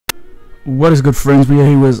What is good, friends? We are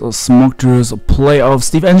here with Smog's play of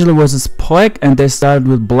Steve Angello versus Poek, and they started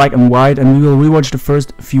with black and white, and we will rewatch the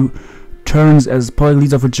first few turns as Poek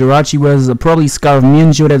leads off with Jirachi versus probably Scarf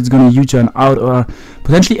Miencho that's gonna U-turn out, or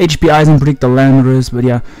potentially HPIs and predict the Landers, but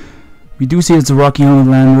yeah, we do see it's a Rocky on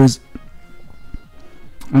the Landers.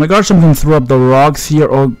 And the Garchomp can throw up the rocks here,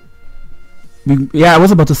 or yeah, I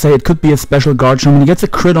was about to say it could be a special Garchomp, and he gets a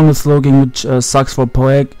crit on the Slowking, which sucks for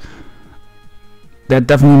Poek. That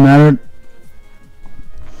definitely mattered.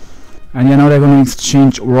 And yeah, now they're gonna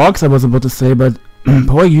exchange rocks, I was about to say, but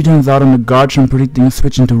Poek U-turns out on the Garchomp, predicting a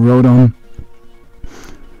switch into Rodon.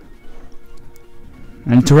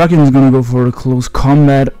 And Terrakion is gonna go for a close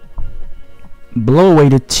combat. Blow away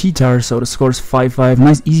the T-Tar, so the score is 5-5.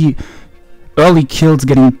 Nice easy early kills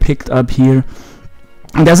getting picked up here.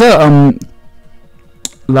 And there's a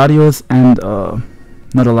Latios and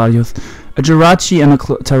not a Latios, a Jirachi and a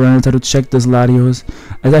Tyranitar to check this Latios,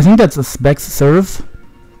 as I think that's a Specs Surf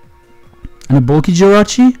and a bulky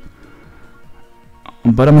Jirachi,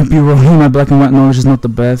 but I might be wrong. My black and white knowledge is not the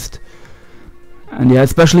best, and yeah,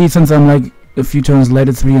 especially since I'm like a few turns late,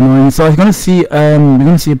 it's really annoying. So I'm gonna see we're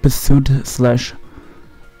gonna see a Pursuit slash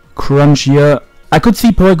Crunch here. I could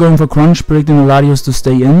see Poek going for Crunch, predicting the Latios to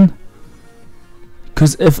stay in,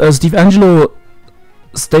 because if Steve Angello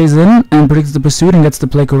stays in and predicts the Pursuit and gets the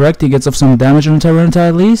play correct, he gets off some damage on Tyranitar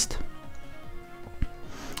at least.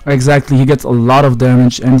 Exactly, he gets a lot of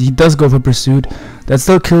damage, and he does go for Pursuit. That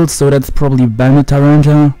still kills, so that's probably Bandit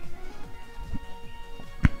Tyranitar.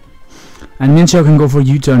 And Miencho can go for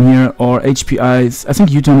U-turn here, or HPIs. I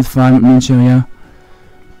think U-turn is fine with Miencho, yeah.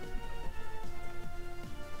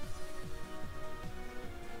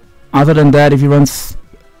 Other than that, if he runs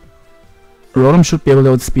Rodon, should be able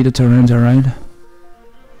to outspeed the Tyranitar, right?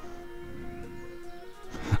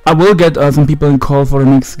 I will get some people in call for the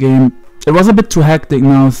next game. It was a bit too hectic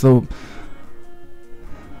now, so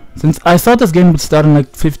since I thought this game would start in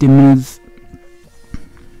like 15 minutes.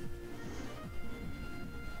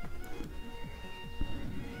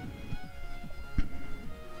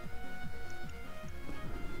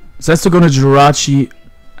 So let's go to Jirachi,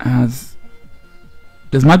 as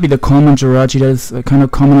this might be the common Jirachi that is kind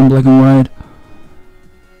of common in black and white.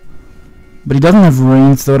 But he doesn't have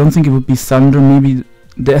rain, so I don't think it would be Thunder. Maybe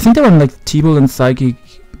I think they run like T-Bolt and Psychic,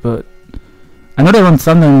 but I know they run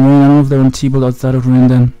Thunder and Rain. I don't know if they run T-Bolt outside of Rain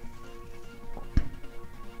then.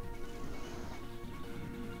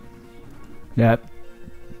 Yeah.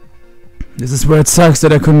 This is where it sucks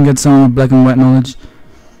that I couldn't get some black and white knowledge.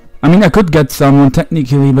 I mean, I could get someone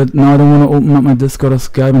technically, but now I don't want to open up my Discord or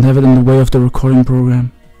Skype and have it in the way of the recording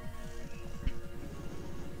program.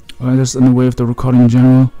 Or just in the way of the recording in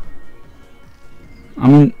general. I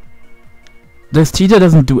mean, this Tita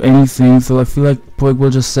doesn't do anything, so I feel like Poek will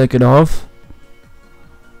just sack it off.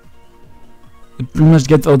 It pretty much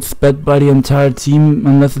gets outsped by the entire team,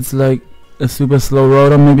 unless it's like a super slow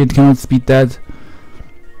rotor. Maybe it can outspeed that.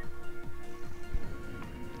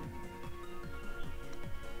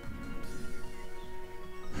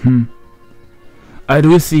 I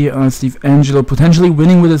do see Steve Angello potentially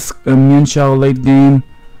winning with his Mienshao late game.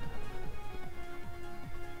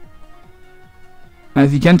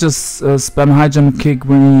 If he can just spam high jump kick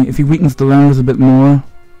when if he weakens the Landers a bit more.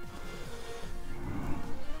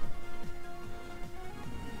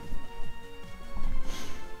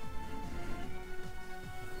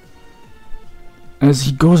 As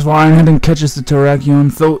he goes for Iron Head and catches the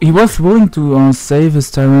Terrakion, so he was willing to save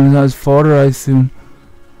his Tyranitar as fodder, I assume.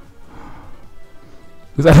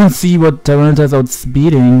 Because I don't see what Tyranitar is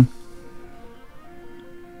outspeeding.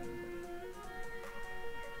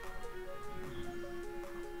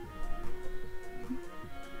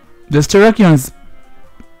 This Terrakion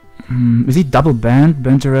is he double banned?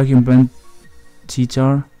 Banned Terrakion, banned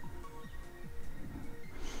T-Tar?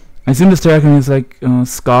 I assume this Terrakion is like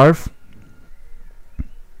Scarf.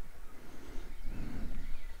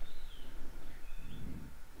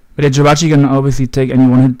 But the Jirachi can obviously take any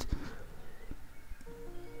one hit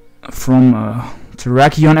from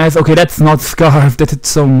Terrakion as okay, that's not Scarf, that hit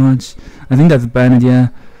so much. I think that's banned, yeah.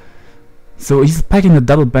 So he's packing a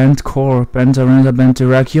double banned core, banned Tyranitar, banned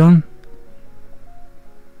Terrakion.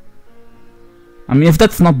 I mean, if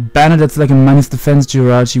that's not banned, that's like a minus defense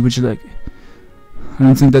Jirachi, which like I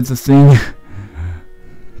don't think that's a thing.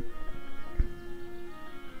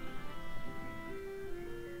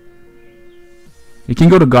 You can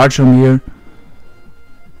go to Garchomp here.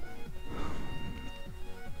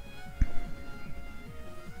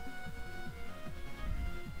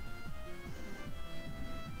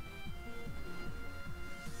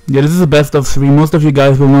 Yeah, this is a best of 3. Most of you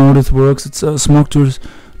guys will know how this works. It's Smog's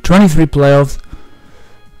 23 playoffs.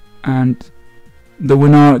 and the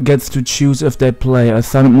winner gets to choose if they play a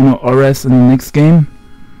Silent Moon or Ores in the next game.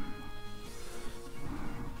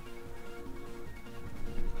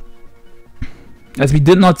 As we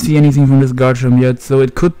did not see anything from this Garchomp yet, so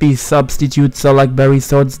it could be substitute, so like Berry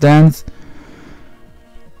Swords Dance.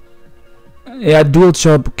 Yeah, Dual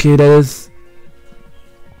Chop, okay, that is...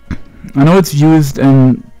 I know it's used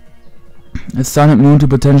in a Silent Moon to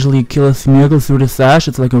potentially kill a Smeargle through the sash.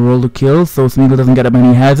 It's like a roll to kill, so Smeargle doesn't get up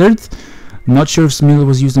any hazards. Not sure if Smeargle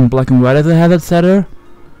was used in Black and White as a hazard setter.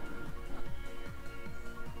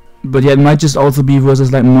 But yeah, it might just also be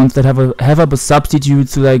versus like mons that have up a substitute,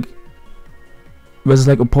 so like versus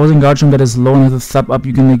like opposing Garchomp that is low and has a sub up,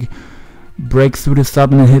 you can like break through the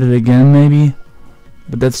sub and then hit it again maybe.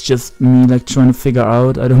 But that's just me like trying to figure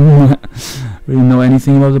out. I don't really know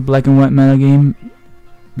anything about the Black and White meta game.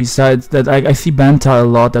 Besides that, I see Bantai a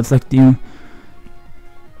lot. That's like the...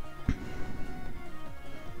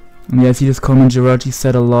 Yeah, I see this comment Jirachi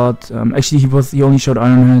said a lot. Actually, he only showed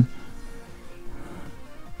Ironhead.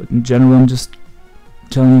 But in general, I'm just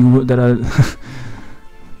telling you that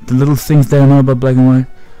the little things that I know about Black and White.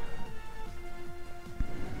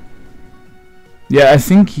 Yeah, I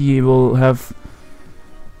think he will have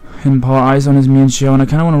Hidden Power Ice on his Mienshao, and I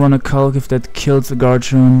kind of want to run a Calc if that kills the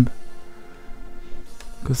Garchomp,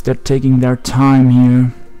 because they're taking their time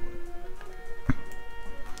here.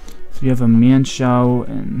 So we have a Mienshao,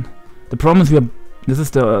 and the problem is this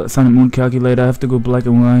is the Sun and Moon calculator. I have to go Black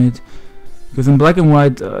and White, because in Black and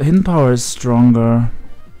White Hidden Power is stronger.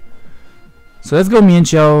 So let's go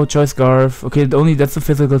Mienshao, Choice Scarf. Okay, that's the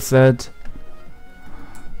physical set.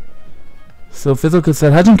 So physical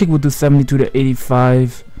set, Hydrogen Kick would do 72 to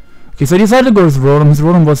 85. Okay, so I decided to go with Rotom. His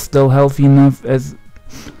Rotom was still healthy enough, as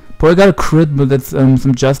Poek got a crit, but that's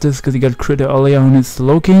some justice because he got crit earlier on his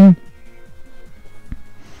Slowking.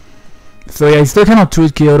 So yeah, he still cannot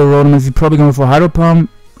 2-hit KO the Rotom, as he's probably going for Hydro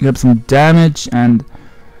Pump, get up some damage, and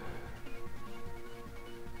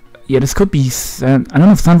yeah, this could be I don't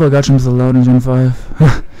know if Sunfall Garchomp is allowed in Gen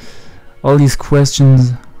 5. All these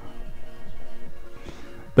questions.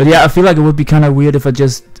 But yeah, I feel like it would be kind of weird if I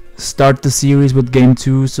just start the series with game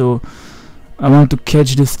 2, so I want to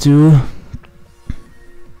catch this too.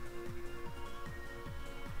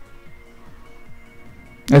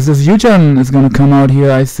 As this U-turn is gonna come out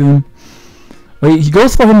here, I assume. Wait, he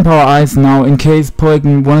goes for Hidden Power Ice now in case Poek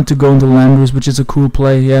wanted to go into Landorus, which is a cool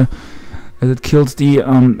play, yeah. As it kills the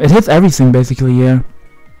it hits everything basically, yeah.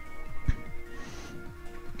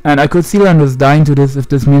 And I could see Landorus dying to this if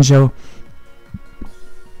this Mienshao.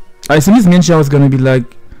 I assume this Mienshao is gonna be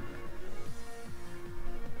like,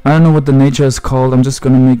 I don't know what the nature is called. I'm just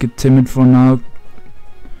gonna make it timid for now.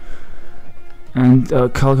 And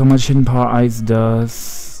calc how much Hidden Power Ice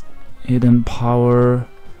does. Hidden Power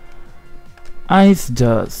Ice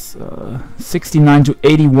does 69 to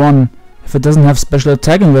 81 if it doesn't have special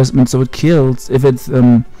attack investment, so it kills. If it's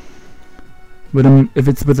with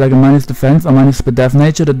like a minus defense or minus speed def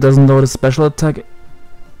nature that doesn't load a special attack.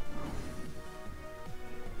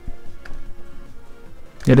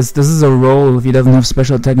 Yeah, this is a roll if he doesn't have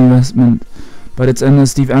special attack investment, but it's in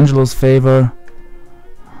Steve Angello's favor.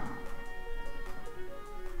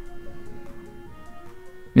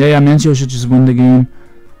 Yeah, Mienshao should just win the game.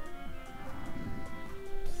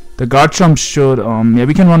 The Garchomp should, yeah,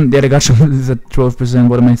 we can run, yeah, the Garchomp is at 12%,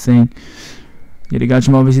 what am I saying? Yeah, the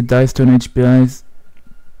Garchomp obviously dies to an HPIs.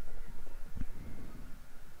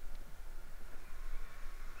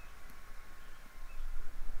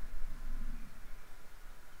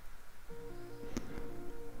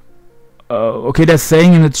 Okay, they're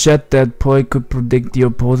saying in the chat that Poek could predict the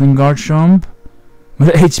opposing Garchomp with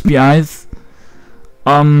HPIs.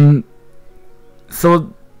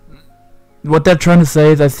 So what they're trying to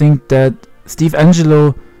say is, I think that Steve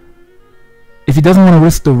Angello, if he doesn't want to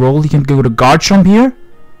risk the roll, he can go to Garchomp here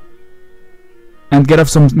and get off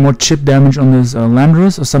some more chip damage on this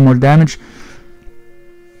Landorus, or some more damage.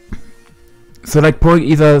 So like Poek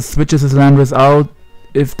either switches his Landorus out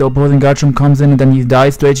if the opposing Garchomp comes in and then he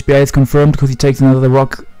dies to HPI, is confirmed because he takes another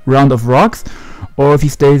round of rocks, or if he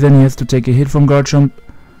stays in he has to take a hit from Garchomp.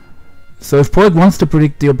 So if Poek wants to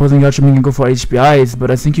predict the opposing Garchomp, he can go for HPIs,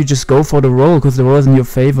 but I think you just go for the roll, because the roll is in your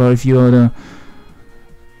favor if you are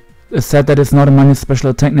a set that is not a minus special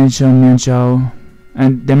attack nature in Mienshao.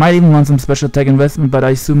 And they might even want some special attack investment, but I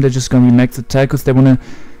assume they're just going to be max attack, because they want to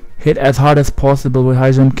hit as hard as possible with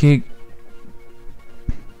high jump kick.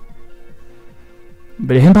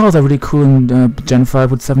 But the Hidden Powers are really cool in Gen 5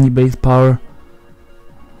 with 70 base power.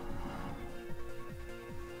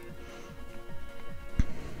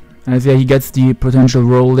 As yeah, he gets the potential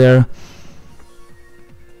roll there.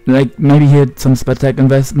 like maybe he had some Spatek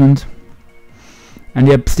investment. And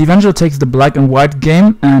yep, Steve Angelo takes the black and white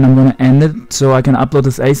game, and I'm gonna end it so I can upload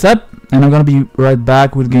this ASAP, and I'm gonna be right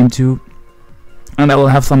back with game 2, and I will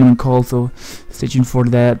have someone on call, so stay tuned for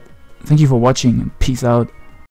that. Thank you for watching, and peace out.